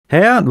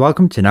Hey and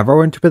welcome to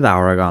Neverwinter with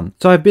Aragon.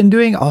 So I've been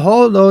doing a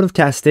whole load of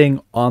testing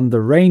on the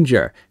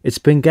Ranger. It's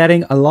been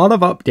getting a lot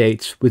of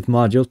updates with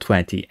module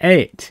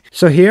 28.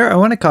 So here I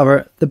want to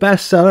cover the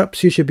best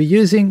setups you should be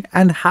using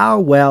and how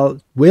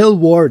well will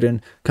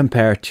Warden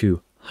compare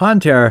to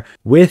Hunter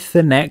with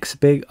the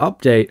next big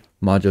update,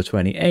 module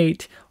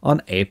 28,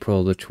 on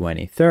April the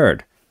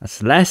 23rd.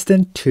 That's less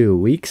than 2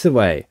 weeks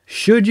away.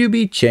 Should you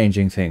be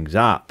changing things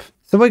up?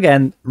 So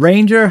again,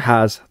 Ranger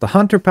has the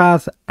Hunter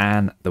path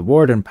and the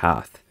Warden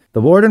path. The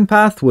Warden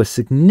path was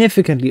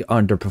significantly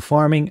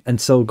underperforming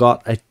and so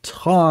got a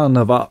ton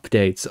of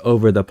updates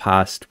over the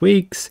past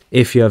weeks.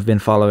 If you have been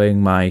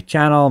following my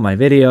channel, my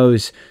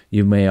videos,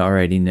 you may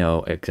already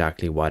know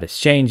exactly what is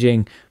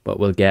changing,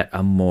 but we'll get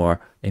a more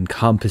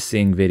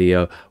encompassing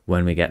video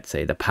when we get,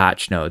 say, the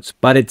patch notes.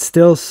 But it's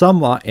still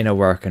somewhat in a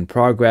work in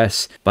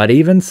progress. But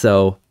even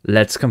so,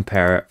 let's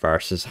compare it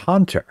versus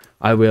Hunter.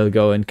 I will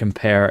go and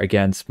compare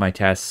against my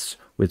tests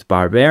with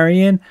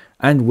Barbarian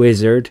and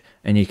Wizard,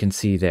 and you can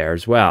see there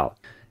as well.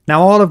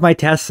 Now all of my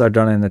tests are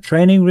done in the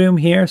training room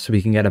here, so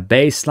we can get a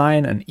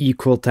baseline and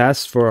equal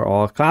test for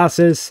all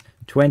classes.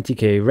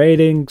 20k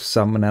rating,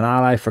 summon an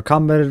ally for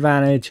combat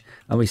advantage,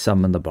 and we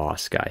summon the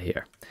boss guy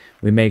here.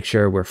 We make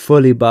sure we're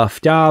fully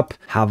buffed up,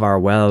 have our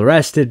well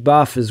rested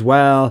buff as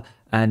well,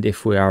 and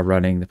if we are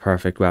running the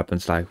perfect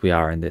weapons like we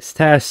are in this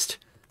test,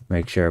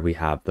 make sure we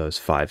have those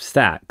 5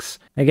 stacks.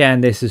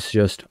 Again, this is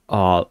just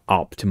all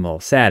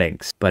optimal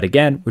settings, but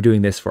again, we're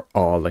doing this for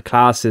all the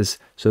classes,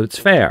 so it's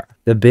fair.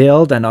 The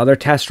build and other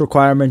test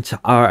requirements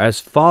are as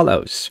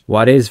follows.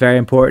 What is very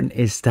important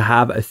is to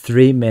have a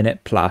 3-minute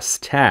plus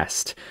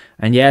test.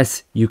 And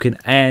yes, you can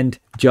end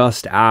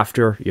just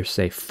after your,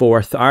 say,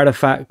 4th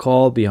artifact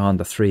call beyond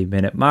the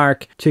 3-minute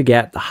mark to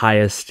get the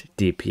highest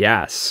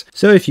DPS.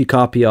 So if you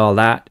copy all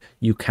that,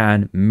 you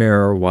can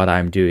mirror what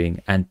I'm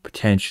doing and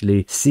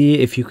potentially see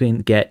if you can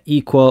get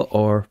equal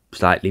or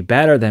slightly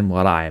better than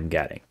what I am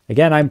getting.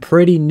 Again, I'm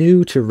pretty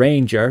new to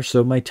Ranger,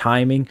 so my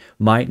timing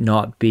might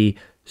not be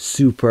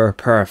super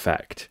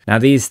perfect. Now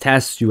these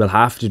tests you will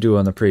have to do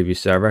on the preview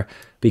server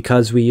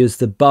because we use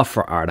the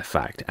buffer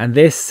artifact, and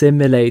this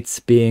simulates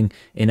being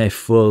in a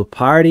full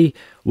party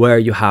where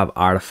you have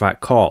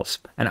artifact calls,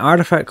 and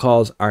artifact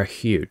calls are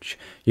huge.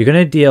 You're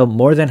going to deal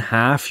more than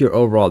half your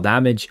overall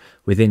damage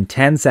within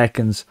 10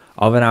 seconds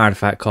of an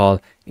artifact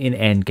call in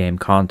endgame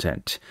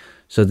content.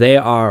 So they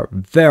are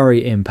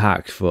very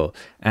impactful,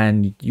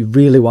 and you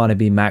really want to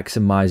be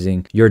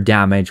maximizing your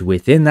damage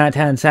within that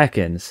 10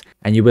 seconds.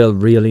 And you will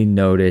really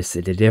notice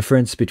the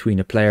difference between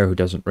a player who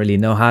doesn't really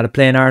know how to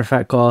play an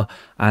artifact call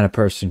and a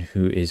person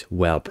who is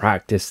well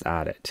practiced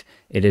at it.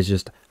 It is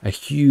just a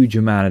huge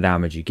amount of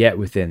damage you get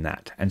within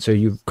that. And so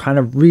you kind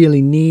of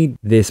really need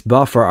this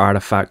buffer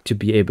artifact to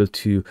be able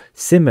to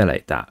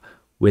simulate that.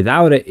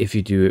 Without it, if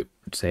you do it,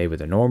 say,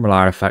 with a normal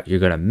artifact, you're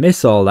going to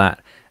miss all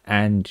that.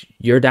 And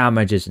your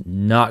damage is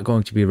not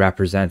going to be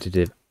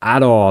representative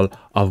at all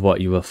of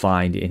what you will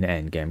find in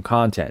endgame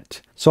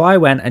content. So I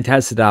went and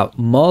tested out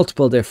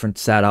multiple different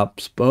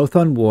setups, both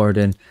on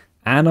Warden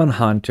and on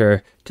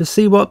Hunter, to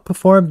see what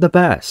performed the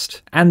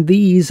best. And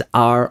these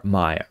are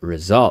my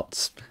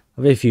results.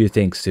 I have a few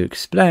things to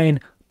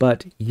explain,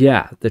 but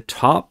yeah, the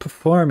top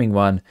performing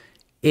one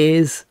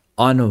is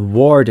on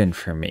Warden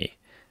for me.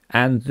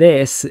 And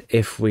this,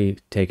 if we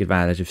take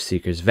advantage of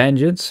Seeker's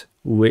Vengeance,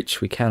 which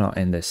we cannot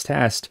in this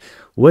test,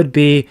 would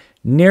be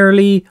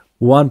nearly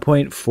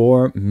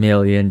 1.4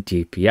 million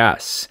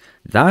DPS.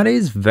 That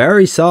is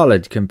very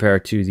solid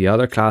compared to the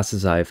other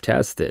classes I've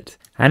tested.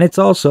 And it's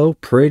also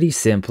pretty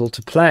simple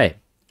to play.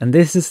 And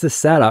this is the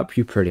setup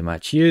you pretty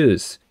much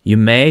use. You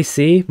may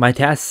see my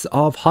tests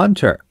of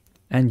Hunter.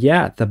 And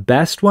yeah, the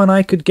best one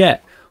I could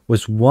get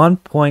was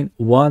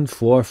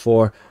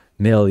 1.144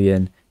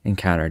 million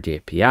encounter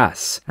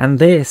DPS. And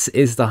this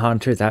is the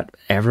Hunter that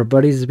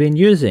everybody's been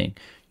using.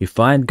 You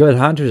find good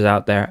hunters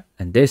out there,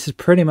 and this is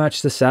pretty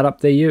much the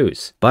setup they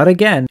use. But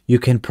again, you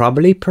can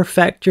probably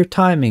perfect your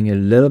timing a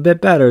little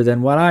bit better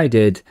than what I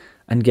did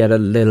and get a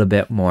little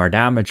bit more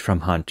damage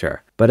from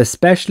Hunter. But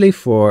especially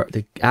for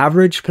the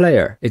average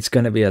player, it's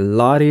going to be a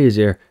lot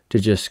easier to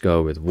just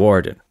go with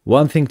Warden.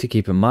 One thing to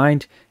keep in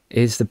mind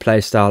is the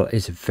playstyle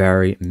is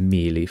very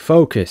melee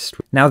focused.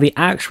 Now the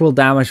actual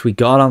damage we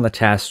got on the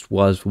test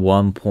was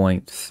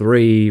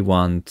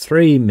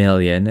 1.313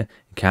 million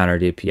encounter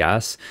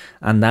DPS,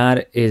 and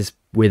that is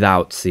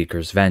without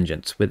Seeker's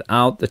Vengeance,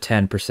 without the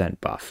 10%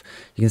 buff.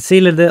 You can see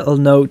a little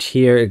note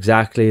here,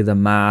 exactly the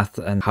math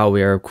and how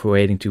we are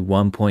equating to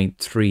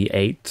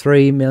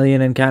 1.383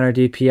 million encounter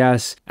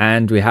DPS,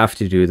 and we have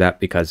to do that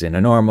because in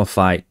a normal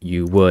fight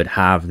you would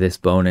have this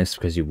bonus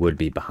because you would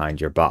be behind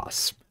your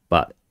boss.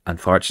 But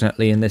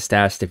unfortunately in this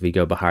test, if we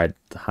go behind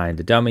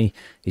the dummy,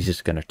 he's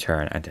just going to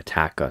turn and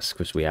attack us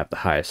because we have the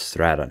highest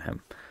threat on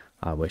him.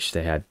 I wish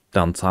they had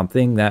done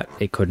something that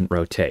it couldn't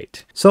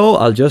rotate. So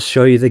I'll just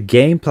show you the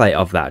gameplay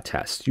of that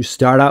test. You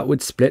start out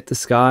with Split the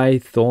Sky,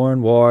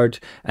 Thorn Ward,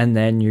 and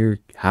then you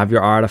have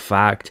your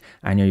artifact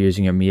and you're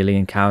using your melee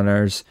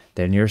encounters,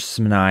 then your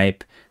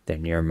snipe,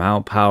 then your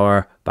mount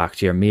power, back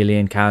to your melee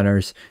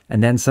encounters,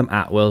 and then some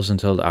at-wills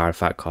until the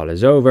artifact call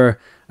is over,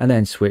 and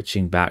then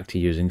switching back to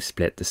using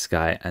Split the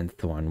Sky and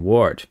Thorn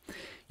Ward.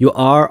 You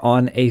are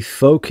on a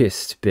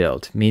focused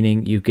build,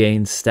 meaning you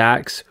gain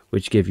stacks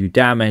which give you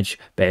damage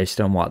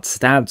based on what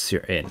stance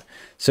you're in.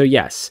 So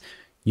yes,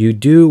 you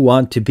do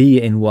want to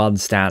be in one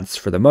stance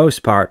for the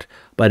most part,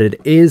 but it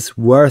is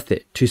worth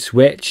it to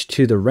switch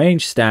to the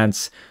ranged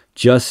stance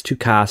just to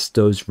cast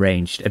those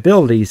ranged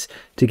abilities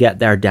to get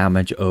their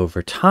damage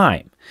over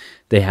time.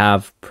 They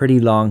have pretty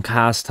long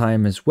cast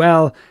time as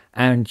well,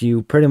 and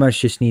you pretty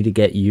much just need to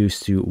get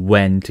used to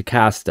when to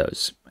cast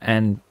those.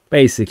 And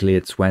basically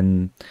it's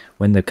when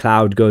the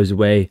cloud goes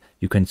away,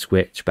 you can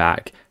switch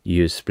back,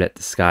 use Split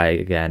the Sky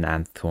again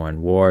and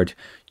Thorn Ward.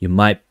 You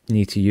might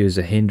need to use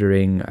a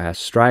hindering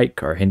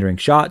strike or hindering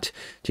shot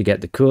to get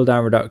the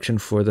cooldown reduction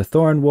for the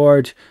Thorn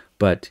Ward,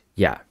 but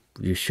yeah,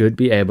 you should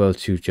be able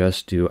to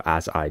just do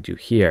as I do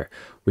here.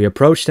 We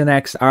approach the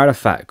next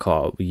artifact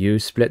call. We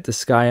use Split the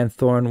Sky and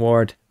Thorn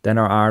Ward, then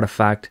our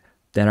artifact,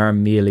 then our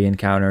melee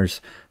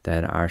encounters,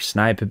 then our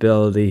snipe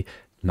ability,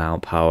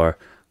 mount power,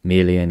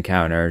 melee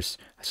encounters,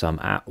 some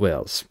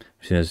at-wills.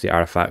 As soon as the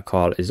artifact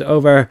call is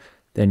over,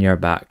 then you're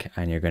back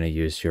and you're going to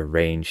use your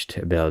ranged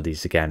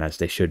abilities again, as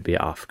they should be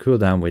off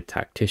cooldown with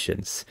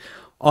tacticians.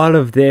 All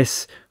of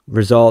this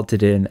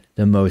resulted in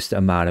the most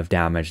amount of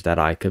damage that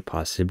I could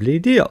possibly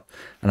deal.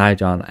 And I've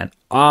done an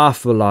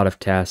awful lot of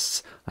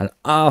tests, an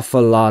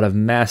awful lot of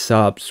mess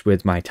ups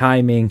with my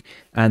timing,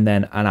 and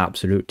then an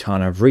absolute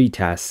ton of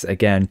retests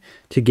again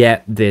to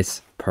get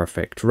this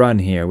perfect run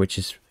here, which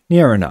is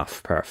near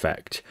enough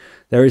perfect.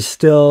 There is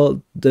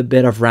still the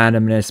bit of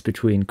randomness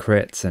between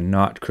crits and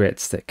not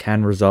crits that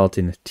can result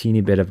in a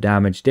teeny bit of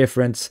damage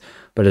difference,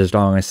 but as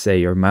long as, say,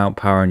 your mount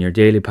power and your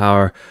daily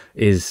power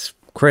is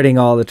critting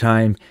all the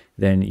time,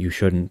 then you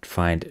shouldn't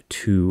find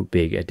too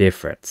big a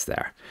difference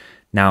there.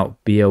 Now,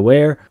 be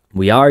aware,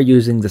 we are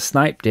using the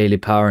snipe daily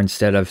power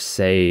instead of,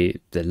 say,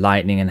 the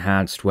lightning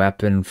enhanced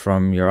weapon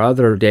from your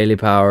other daily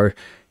power,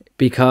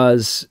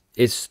 because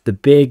it's the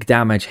big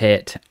damage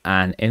hit,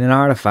 and in an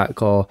artifact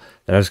call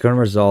that is going to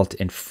result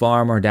in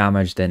far more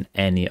damage than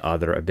any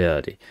other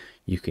ability.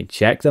 You can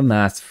check the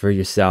math for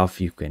yourself,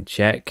 you can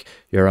check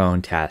your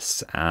own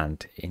tests,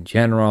 and in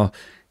general,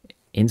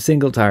 in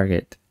single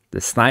target, the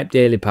snipe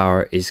daily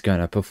power is going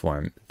to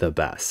perform the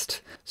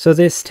best. So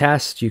this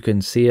test, you can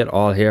see it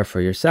all here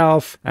for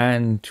yourself,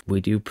 and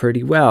we do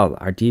pretty well.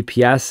 Our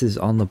DPS is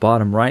on the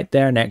bottom right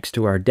there next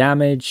to our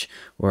damage.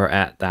 We're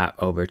at that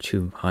over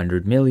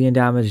 200 million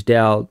damage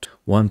dealt,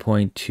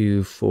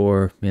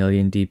 1.24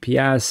 million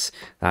DPS.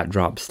 That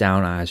drops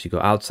down as you go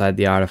outside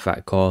the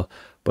artifact call,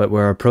 but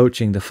we're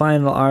approaching the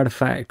final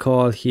artifact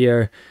call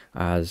here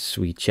as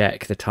we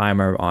check the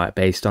timer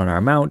based on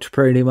our mount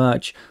pretty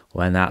much.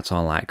 When that's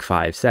on like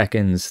 5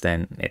 seconds,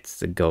 then it's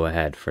the go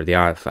ahead for the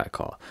artifact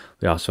call.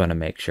 We also want to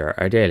make sure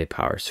our daily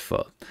power is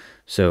full.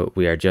 So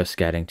we are just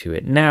getting to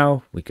it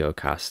now. We go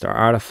cast our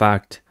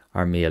artifact,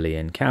 our melee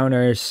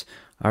encounters,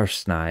 our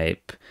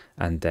snipe,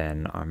 and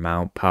then our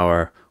mount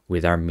power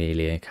with our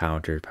melee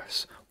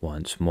encounters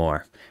once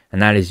more.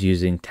 And that is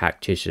using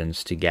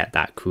tacticians to get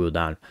that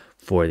cooldown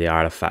for the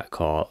artifact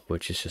call,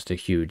 which is just a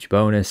huge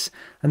bonus.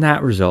 And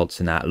that results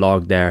in that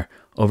log there,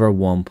 over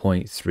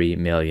 1.3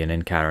 million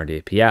encounter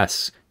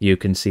DPS. You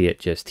can see it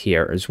just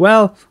here as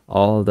well,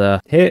 all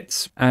the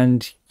hits.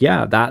 And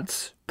yeah,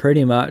 that's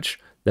pretty much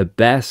the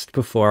best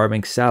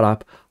performing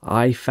setup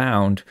I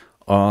found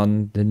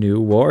on the new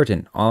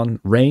Warden, on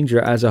Ranger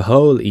as a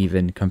whole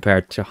even,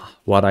 compared to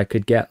what I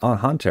could get on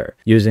Hunter.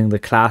 Using the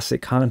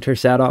classic Hunter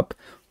setup,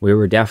 we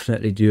were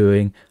definitely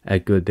doing a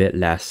good bit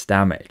less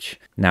damage.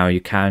 Now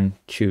you can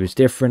choose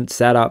different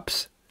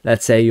setups.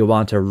 Let's say you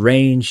want a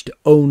ranged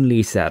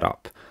only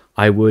setup.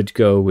 I would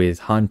go with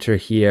Hunter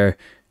here,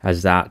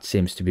 as that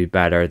seems to be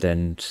better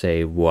than,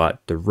 say, what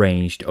the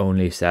ranged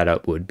only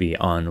setup would be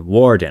on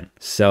Warden.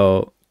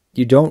 So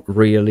you don't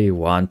really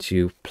want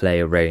to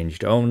play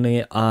ranged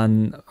only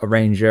on a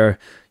Ranger.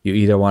 You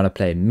either want to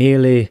play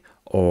melee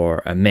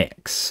or a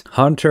mix.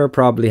 Hunter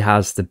probably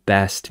has the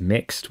best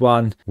mixed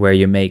one, where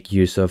you make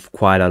use of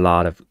quite a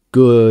lot of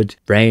good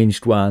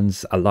ranged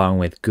ones along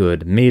with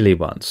good melee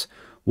ones.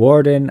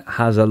 Warden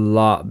has a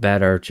lot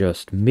better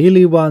just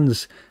melee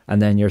ones,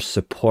 and then you're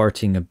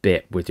supporting a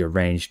bit with your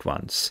ranged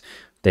ones.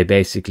 They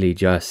basically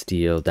just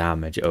deal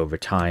damage over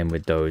time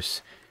with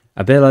those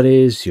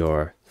abilities.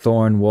 Your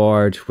Thorn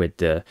Ward with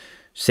the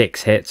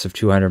 6 hits of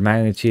 200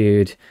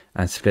 magnitude,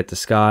 and Split the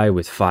Sky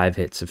with 5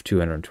 hits of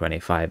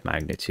 225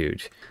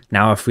 magnitude.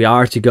 Now, if we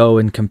are to go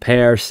and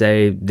compare,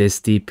 say, this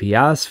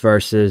DPS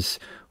versus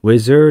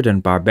Wizard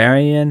and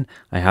Barbarian,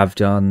 I have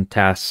done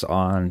tests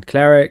on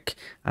Cleric,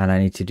 and I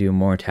need to do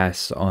more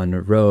tests on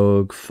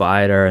Rogue,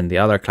 Fighter, and the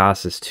other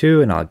classes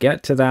too, and I'll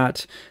get to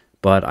that.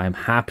 But I'm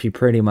happy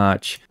pretty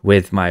much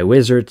with my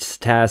Wizard's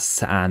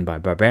tests and my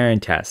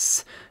Barbarian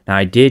tests. Now,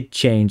 I did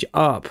change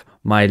up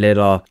my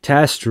little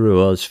test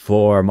rules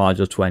for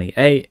module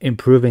 28,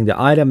 improving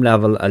the item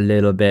level a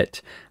little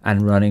bit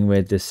and running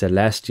with the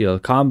celestial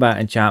combat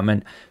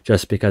enchantment,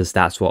 just because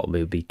that's what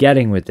we'll be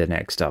getting with the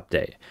next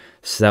update.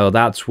 So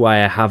that's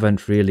why I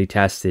haven't really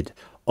tested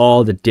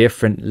all the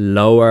different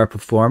lower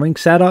performing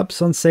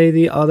setups on, say,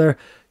 the other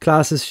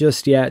classes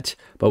just yet,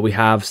 but we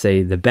have,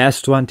 say, the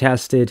best one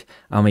tested,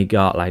 and we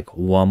got like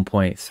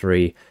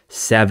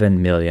 1.37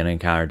 million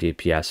encounter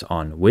DPS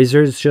on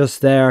wizards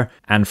just there,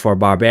 and for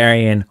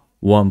barbarian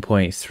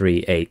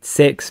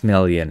 1.386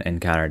 million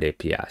encounter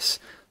DPS.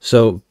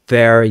 So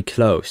very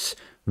close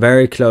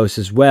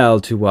as well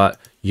to what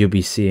you'll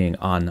be seeing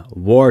on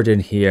Warden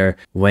here,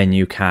 when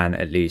you can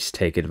at least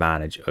take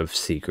advantage of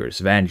Seeker's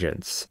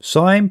Vengeance.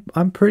 So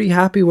I'm pretty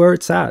happy where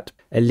it's at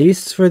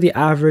least for the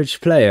average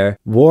player.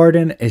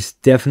 Warden is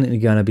definitely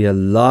going to be a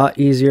lot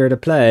easier to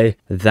play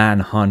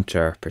than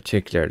Hunter,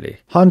 particularly.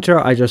 Hunter,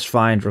 I just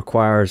find,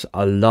 requires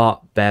a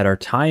lot better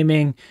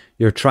timing.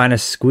 You're trying to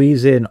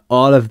squeeze in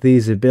all of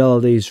these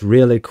abilities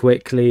really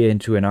quickly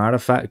into an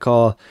artifact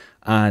call,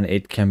 and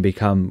it can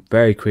become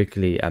very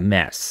quickly a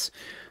mess.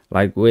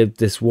 Like with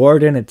this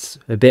Warden, it's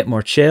a bit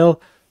more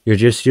chill. You're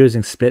just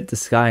using Split the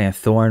Sky and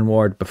Thorn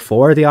Ward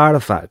before the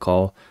artifact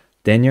call.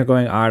 Then you're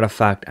going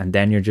artifact, and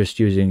then you're just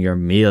using your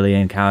melee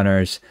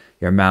encounters,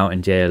 your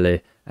mountain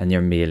daily, and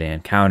your melee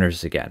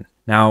encounters again.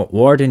 Now,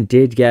 Warden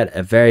did get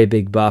a very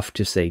big buff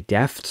to, say,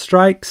 Deft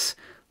Strikes,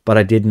 but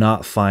I did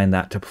not find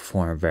that to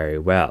perform very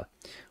well.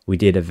 We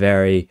did a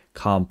very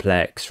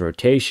complex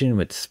rotation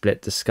with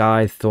Split the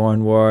Sky,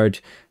 Thorn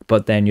Ward,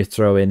 but then you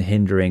throw in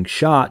Hindering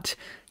Shot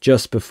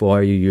just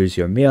before you use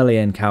your melee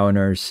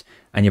encounters,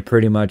 and you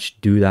pretty much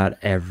do that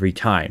every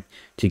time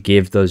to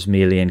give those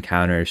melee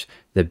encounters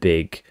the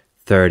big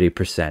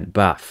 30%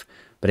 buff.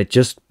 But it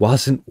just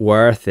wasn't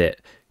worth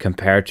it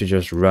compared to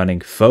just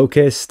running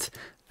focused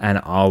and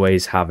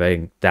always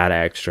having that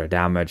extra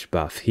damage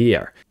buff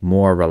here.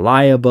 More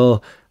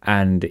reliable,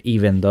 and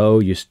even though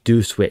you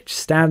do switch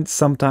stance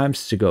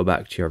sometimes to go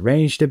back to your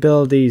ranged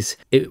abilities,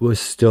 it was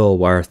still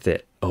worth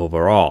it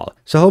overall.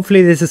 So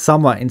hopefully this is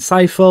somewhat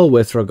insightful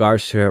with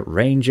regards to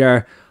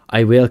Ranger.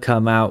 I will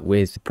come out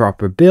with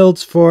proper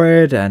builds for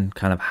it and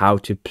kind of how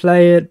to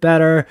play it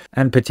better,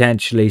 and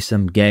potentially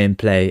some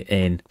gameplay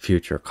in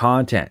future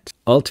content.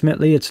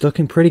 Ultimately, it's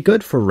looking pretty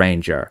good for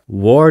Ranger.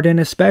 Warden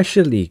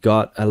especially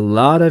got a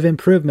lot of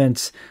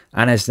improvements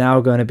and is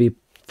now going to be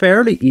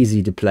fairly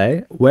easy to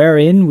play,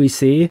 wherein we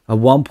see a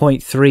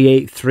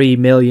 1.383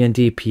 million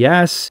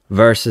DPS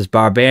versus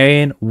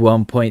Barbarian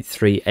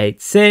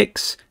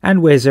 1.386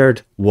 and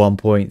Wizard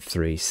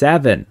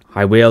 1.37.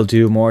 I will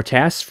do more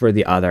tests for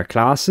the other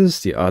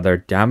classes, the other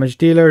damage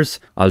dealers.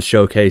 I'll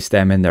showcase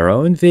them in their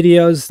own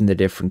videos and the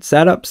different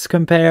setups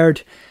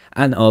compared,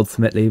 and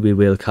ultimately we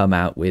will come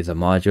out with a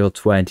module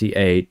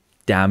 28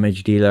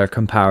 damage dealer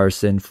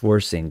comparison for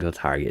single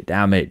target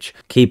damage.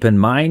 Keep in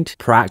mind,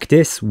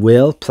 practice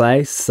will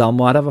play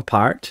somewhat of a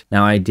part.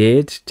 Now, I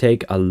did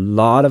take a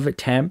lot of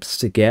attempts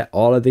to get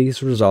all of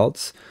these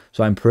results,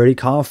 so I'm pretty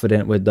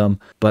confident with them,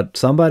 but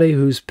somebody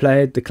who's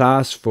played the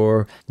class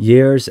for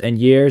years and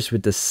years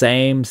with the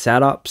same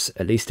setups,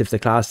 at least if the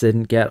class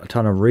didn't get a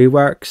ton of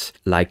reworks,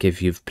 like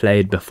if you've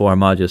played before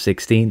module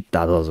 16,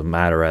 that doesn't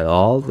matter at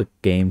all. The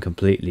game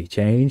completely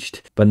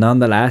changed. But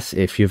nonetheless,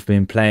 if you've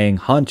been playing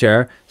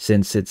Hunter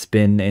since it's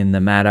been in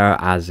the meta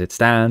as it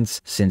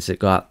stands, since it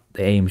got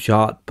the aim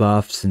shot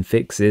buffs and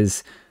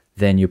fixes,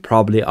 then you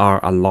probably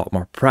are a lot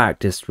more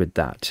practiced with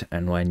that.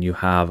 And when you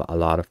have a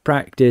lot of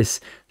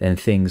practice, then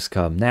things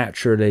come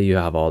naturally. You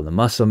have all the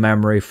muscle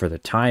memory for the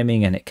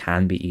timing, and it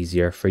can be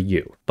easier for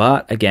you.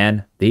 But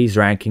again, these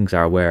rankings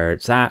are where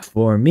it's at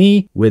for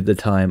me with the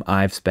time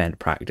I've spent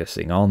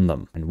practicing on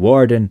them. And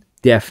Warden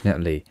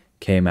definitely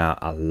came out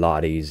a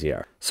lot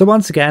easier. So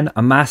once again,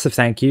 a massive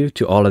thank you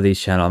to all of these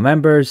channel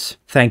members.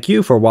 Thank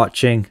you for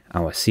watching,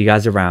 and we'll see you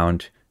guys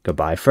around.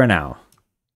 Goodbye for now.